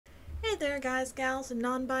there guys, gals, and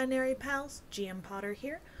non-binary pals, GM Potter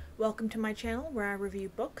here. Welcome to my channel where I review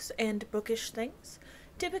books and bookish things.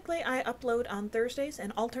 Typically I upload on Thursdays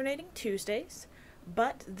and alternating Tuesdays,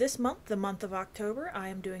 but this month, the month of October, I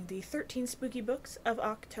am doing the 13 spooky books of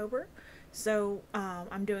October. So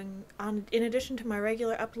I'm doing, in addition to my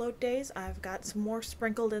regular upload days, I've got some more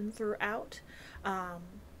sprinkled in throughout.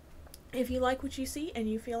 If you like what you see and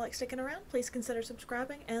you feel like sticking around, please consider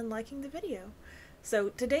subscribing and liking the video. So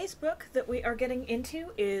today's book that we are getting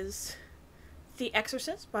into is The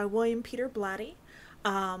Exorcist by William Peter Blatty.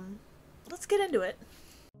 Let's get into it.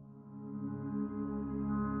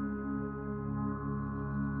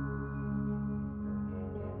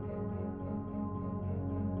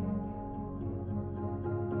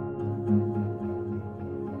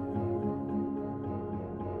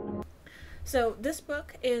 So this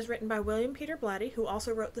book is written by William Peter Blatty, who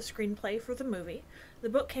also wrote the screenplay for the movie. The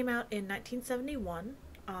book came out in 1971.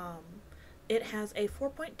 It has a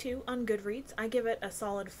 4.2 on Goodreads. I give it a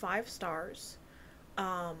solid 5 stars.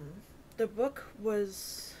 The book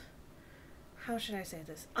was, how should I say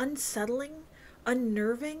this, unsettling,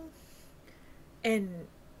 unnerving, and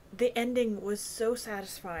the ending was so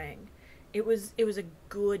satisfying. It was a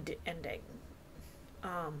good ending.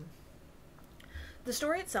 The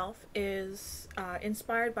story itself is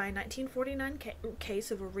inspired by a 1949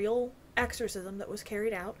 case of a real exorcism that was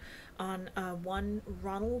carried out on one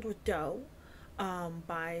Ronald Doe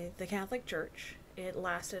by the Catholic Church. It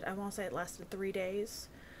lasted, I want to say it lasted 3 days.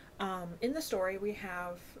 In the story we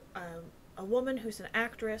have a woman who's an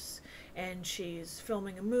actress, and she's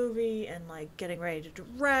filming a movie and like getting ready to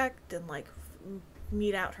direct and like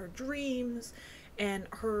meet out her dreams, and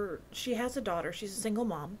she has a daughter. She's a single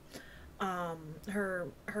mom. Her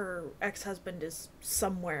ex-husband is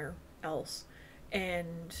somewhere else,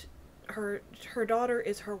 and her daughter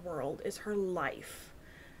is her world, is her life,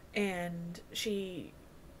 and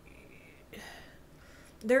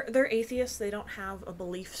they're atheists. They don't have a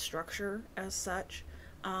belief structure as such,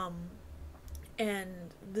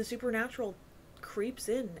 and the supernatural creeps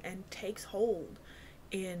in and takes hold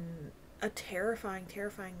in a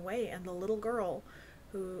terrifying way, and the little girl,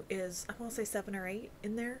 who is, I want to say 7 or 8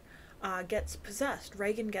 in there, gets possessed.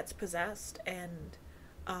 Reagan gets possessed, and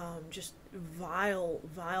just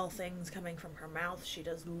vile things coming from her mouth. She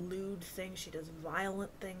does lewd things, she does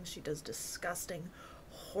violent things, she does disgusting,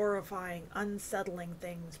 horrifying, unsettling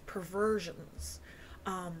things, perversions.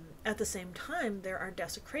 At the same time, there are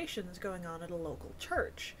desecrations going on at a local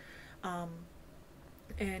church.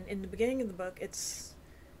 And in the beginning of the book,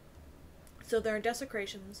 so there are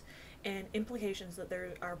desecrations and implications that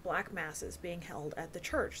there are black masses being held at the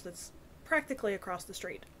church that's practically across the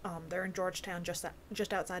street. They're in Georgetown, just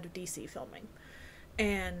outside of DC, filming.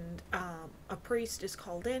 And a priest is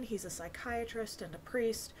called in. He's a psychiatrist and a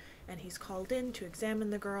priest, and he's called in to examine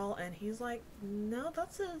the girl, and he's like, no,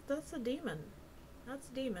 that's a demon. That's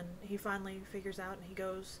a demon. He finally figures out, and he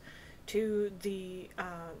goes to the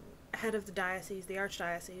head of the diocese, the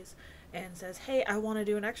archdiocese, and says, hey, I want to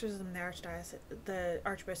do an exorcism in the archdiocese. The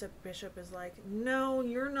archbishop is like, no,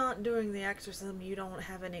 you're not doing the exorcism. You don't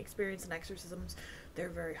have any experience in exorcisms. They're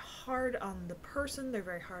very hard on the person. They're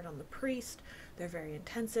very hard on the priest. They're very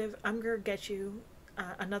intensive. I'm going to get you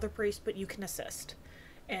another priest, but you can assist.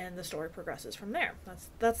 And the story progresses from there.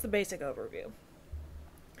 That's the basic overview.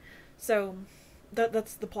 So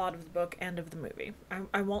that's the plot of the book and of the movie.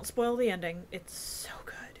 I won't spoil the ending. It's so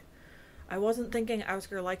good. I wasn't thinking I was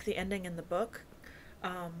going to like the ending in the book,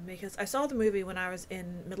 because I saw the movie when I was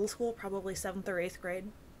in middle school, probably 7th or 8th grade.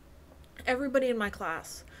 Everybody in my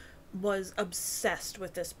class was obsessed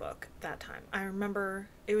with this book that time. I remember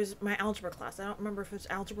it was my algebra class. I don't remember if it was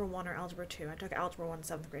Algebra 1 or Algebra 2. I took Algebra 1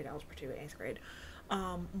 7th grade, Algebra 2 8th grade.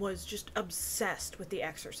 Was just obsessed with The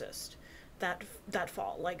Exorcist that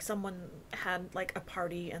fall. Like, someone had like a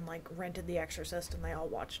party and like rented The Exorcist, and they all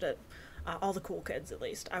watched it. All the cool kids, at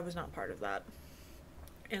least. I was not part of that.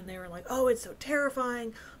 And they were like, oh, it's so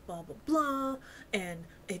terrifying, blah, blah, blah, and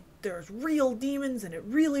there's real demons, and it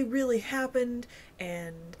really happened.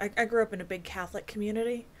 And I grew up in a big Catholic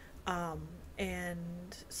community,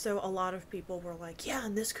 and so a lot of people were like, yeah,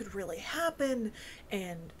 and this could really happen,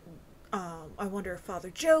 and I wonder if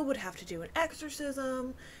Father Joe would have to do an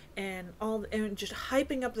exorcism, and just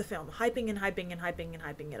hyping up the film, hyping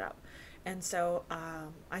it up. And so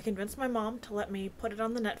I convinced my mom to let me put it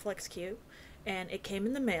on the Netflix queue, and it came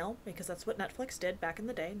in the mail, because that's what Netflix did back in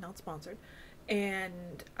the day, not sponsored.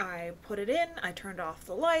 And I put it in, I turned off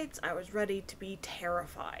the lights, I was ready to be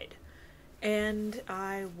terrified. And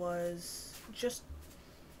I was just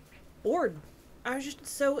bored. I was just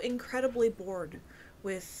so incredibly bored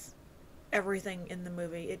with everything in the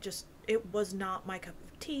movie. It was not my cup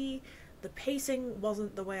of tea. The pacing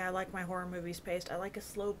wasn't the way I like my horror movies paced. I like a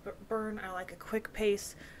slow burn. I like a quick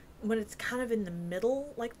pace. When it's kind of in the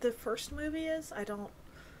middle, like the first movie is, I don't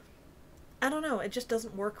know, it just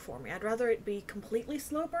doesn't work for me. I'd rather it be completely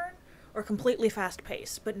slow burn or completely fast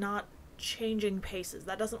paced, but not changing paces.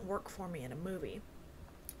 That doesn't work for me in a movie.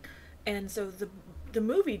 And so the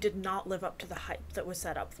movie did not live up to the hype that was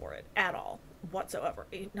set up for it at all, whatsoever,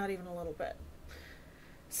 not even a little bit.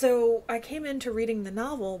 So I came into reading the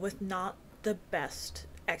novel with not the best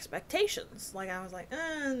expectations. Like, I was like,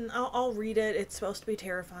 I'll read it. It's supposed to be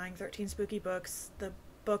terrifying. 13 spooky books. The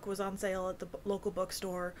book was on sale at the local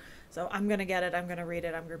bookstore, so I'm gonna get it. I'm gonna read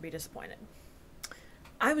it. I'm gonna be disappointed.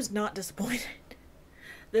 I was not disappointed.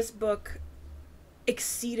 This book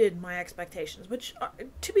exceeded my expectations, which,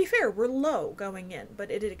 to be fair, were low going in,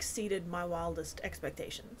 but it had exceeded my wildest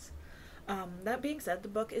expectations. That being said, the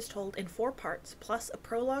book is told in 4 parts, plus a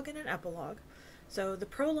prologue and an epilogue. So the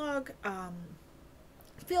prologue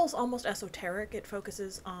feels almost esoteric. It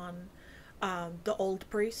focuses on the old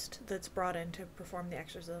priest that's brought in to perform the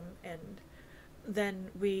exorcism, and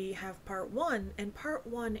then we have part 1, and part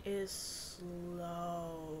 1 is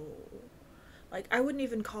slow. Like, I wouldn't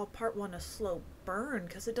even call part 1 a slow burn,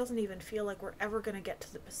 because it doesn't even feel like we're ever going to get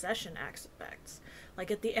to the possession aspects. Like,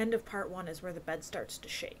 at the end of part 1 is where the bed starts to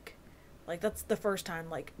shake. Like, that's the first time,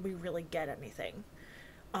 like, we really get anything.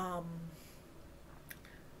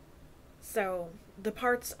 So, the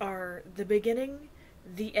parts are the beginning,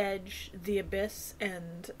 the edge, the abyss,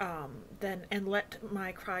 and then "and let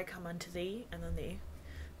my cry come unto thee," and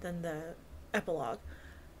then the epilogue.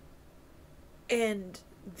 And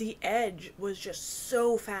the edge was just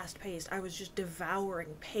so fast paced. I was just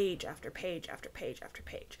devouring page after page after page after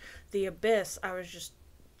page. The abyss, I was just,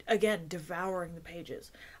 again, devouring the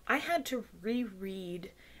pages. I had to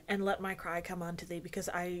reread "and let my cry come unto thee" because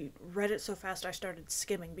I read it so fast I started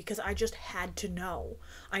skimming, because I just had to know.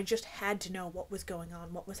 I just had to know what was going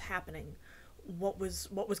on, what was happening, what was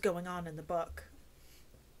going on in the book.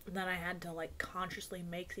 And then I had to, like, consciously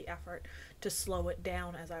make the effort to slow it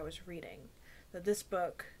down as I was reading. That this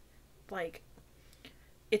book, like,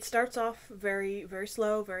 it starts off very, very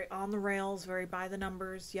slow, very on the rails, very by the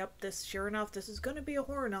numbers. Yep, sure enough, this is gonna be a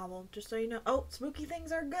horror novel, just so you know. Oh, spooky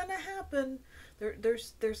things are gonna happen.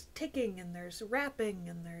 There's ticking, and there's rapping,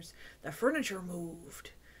 and there's the furniture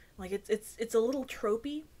moved. Like, it's a little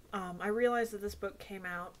tropey. I realized that this book came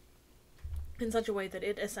out in such a way that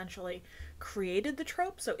it essentially created the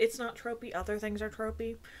trope, so it's not tropey, other things are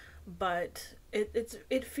tropey. But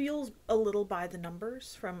it feels a little by the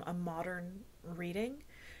numbers from a modern reading,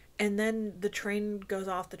 and then the train goes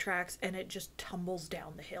off the tracks and it just tumbles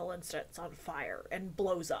down the hill and sets on fire and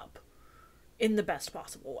blows up in the best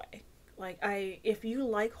possible way. Like, if you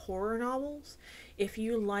like horror novels, if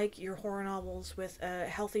you like your horror novels with a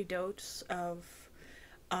healthy dose of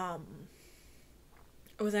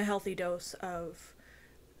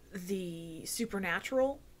the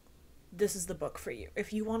supernatural, this is the book for you.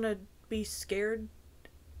 If you want to be scared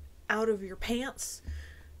out of your pants,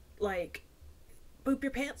 like, boop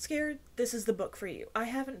your pants scared, this is the book for you. I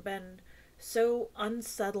haven't been so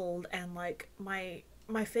unsettled and, like, my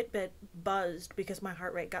Fitbit buzzed because my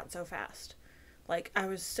heart rate got so fast. Like, I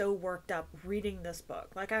was so worked up reading this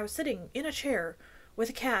book. Like, I was sitting in a chair with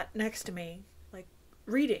a cat next to me, like,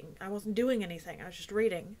 reading. I wasn't doing anything. I was just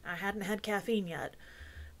reading. I hadn't had caffeine yet.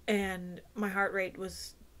 And my heart rate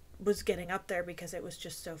was getting up there because it was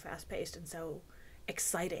just so fast-paced and so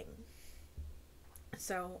exciting.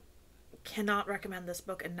 So, cannot recommend this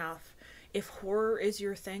book enough. If horror is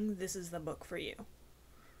your thing, this is the book for you.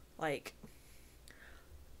 Like,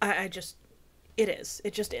 it just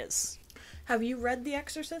is. Have you read The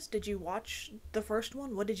Exorcist? Did you watch the first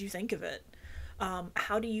one? What did you think of it?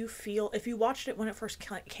 How do you feel if you watched it when it first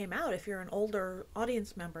came out? If you're an older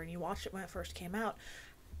audience member and you watched it when it first came out,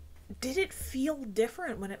 did it feel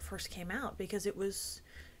different when it first came out? Because it was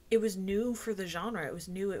new for the genre. It was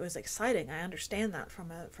new. It was exciting. I understand that from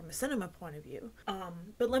a cinema point of view.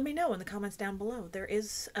 But let me know in the comments down below. There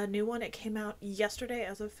is a new one. It came out yesterday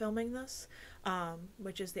as of filming this,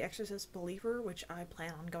 which is The Exorcist Believer, which I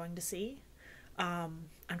plan on going to see. I'm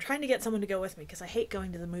trying to get someone to go with me because I hate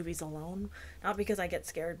going to the movies alone. Not because I get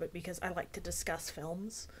scared, but because I like to discuss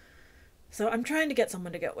films. So I'm trying to get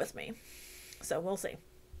someone to go with me. So we'll see.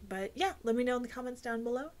 But yeah, let me know in the comments down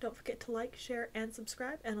below. Don't forget to like, share, and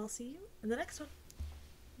subscribe, and I'll see you in the next one.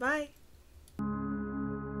 Bye!